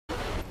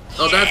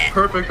Oh, that's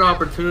perfect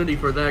opportunity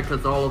for that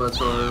because all of us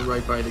are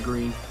right by the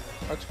green.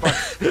 Let's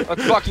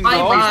fucking Bye,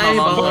 go.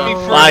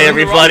 bye, Bye,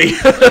 everybody.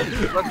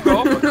 Let's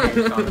go. Let's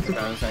go. Let's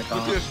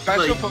do a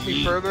special. Put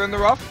me further in the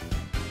rough.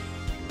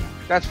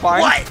 That's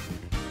fine. What?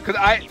 Cause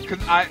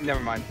I, never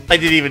mind. I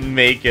didn't even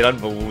make it.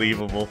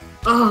 Unbelievable.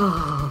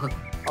 Oh,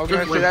 I was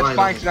gonna say that's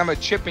fine because I'm a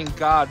chipping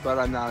god, but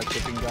I'm not a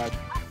chipping god.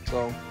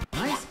 So.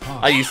 Nice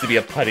putt. I used to be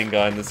a putting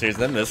guy in the series,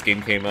 then this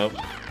game came out.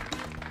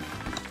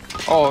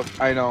 Oh,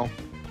 I know.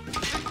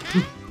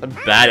 I'm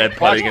bad at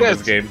putting in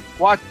this game.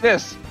 Watch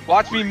this.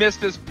 Watch me miss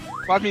this.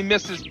 Watch me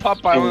miss this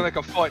putt by only like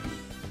a foot.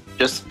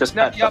 Just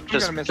No, yep,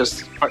 you're gonna miss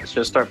just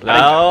start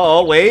playing.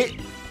 Oh, wait.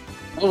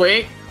 oh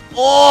wait.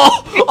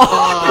 Oh!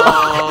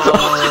 Oh.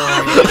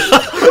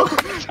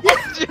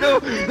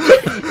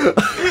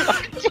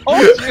 I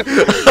told you.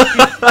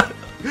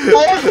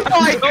 Oh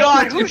my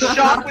god, whose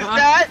shot was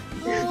that?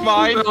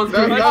 Mine. That was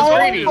Oh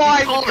greedy. my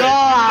You called it.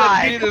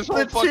 god! This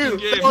whole fucking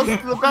game. That was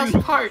the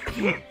best part.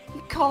 You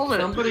called it.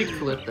 Somebody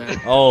clip that.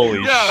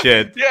 Holy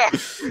shit. Yeah.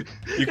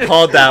 You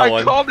called that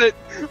one. I called it.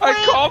 I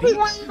called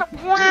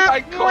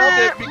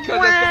it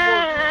because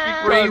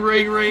that's the Ring,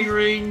 ring, ring,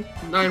 ring.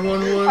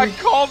 911. I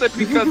called it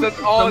because that's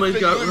all Somebody it's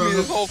been got doing me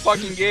this whole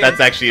fucking game. That's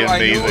actually So I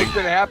knew it amazing. was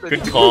gonna happen.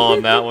 Good call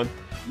on that one.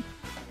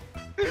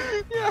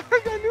 Yeah,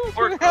 I knew it was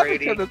Poor gonna happen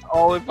Grady. because that's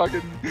all it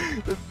fucking.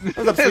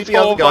 What's up, This Sleepy?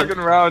 How's whole it going?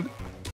 fucking round.